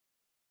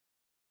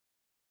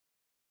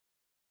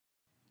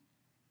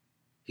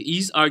He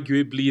is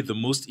arguably the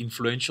most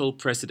influential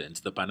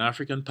president the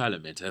Pan-African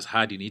Parliament has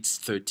had in its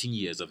 13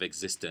 years of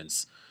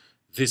existence.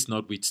 This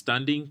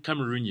notwithstanding,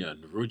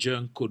 Cameroonian Roger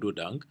Nkodo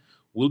Dang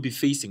will be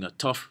facing a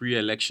tough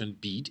re-election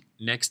bid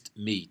next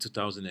May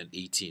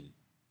 2018.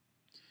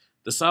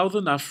 The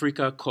Southern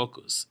Africa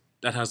Caucus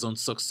that has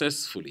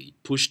unsuccessfully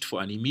pushed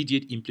for an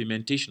immediate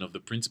implementation of the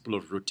principle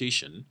of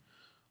rotation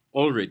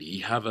already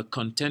have a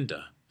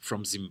contender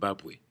from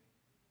Zimbabwe.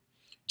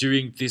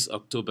 During this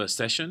October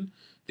session,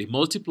 they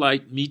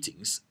multiplied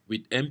meetings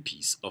with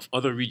MPs of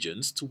other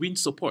regions to win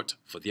support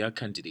for their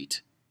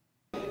candidate.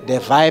 The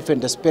vibe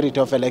and the spirit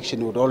of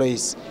election would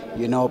always,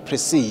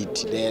 precede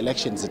the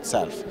elections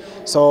itself.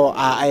 So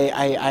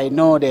I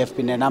know there have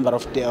been a number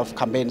of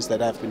campaigns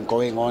that have been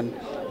going on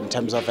in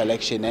terms of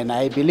election, and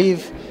I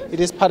believe it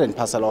is part and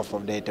parcel of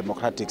the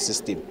democratic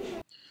system.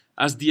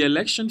 As the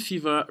election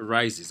fever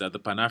rises at the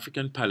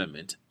Pan-African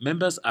Parliament,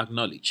 members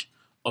acknowledge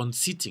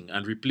unseating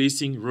and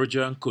replacing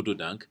Roger Nkodo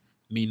Dang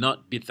may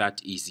not be that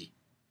easy.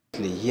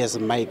 He has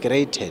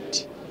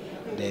migrated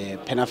the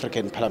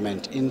Pan-African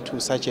Parliament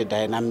into such a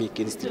dynamic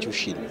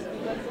institution.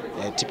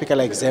 A typical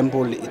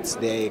example, it's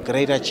the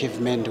great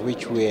achievement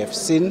which we have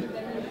seen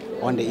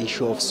on the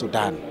issue of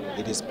Sudan.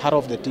 It is part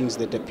of the things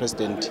that the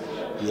President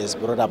has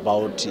brought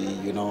about,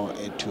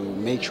 to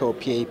make sure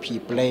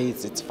PAP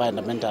plays its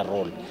fundamental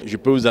role. Je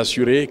peux vous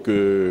assurer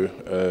que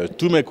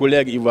tous mes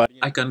collègues ivoiriens.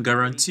 I can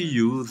guarantee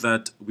you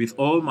that with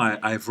all my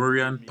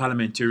Ivorian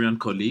parliamentarian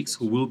colleagues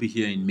who will be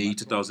here in May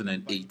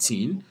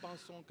 2018,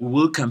 we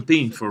will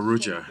campaign for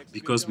Roger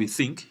because we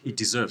think he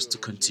deserves to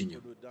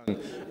continue.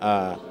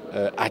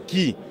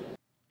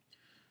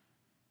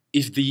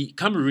 If the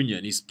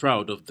Cameroonian is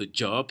proud of the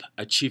job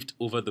achieved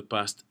over the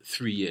past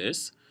 3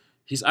 years,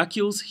 his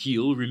Achilles'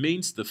 heel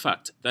remains the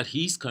fact that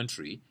his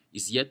country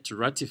is yet to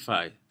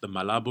ratify the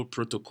Malabo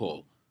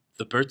Protocol,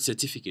 the birth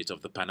certificate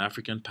of the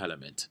Pan-African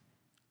Parliament.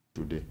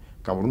 Today,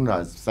 Cameroon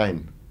has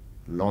signed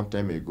a long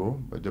time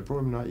ago, but the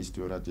problem now is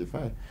to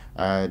ratify.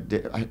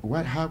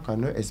 How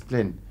can I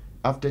explain?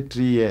 After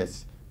 3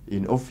 years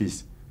in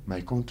office,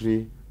 my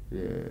country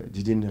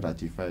didn't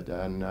ratify it,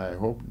 and I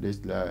hope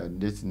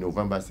this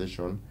November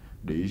session,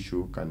 the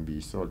issue can be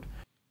solved.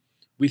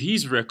 With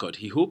his record,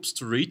 he hopes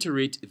to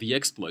reiterate the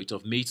exploit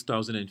of May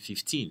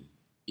 2015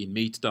 in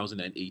May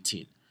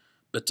 2018.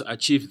 But to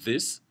achieve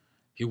this,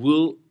 he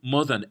will,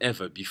 more than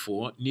ever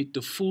before, need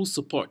the full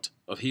support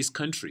of his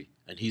country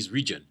and his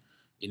region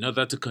in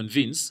order to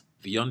convince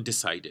the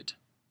undecided.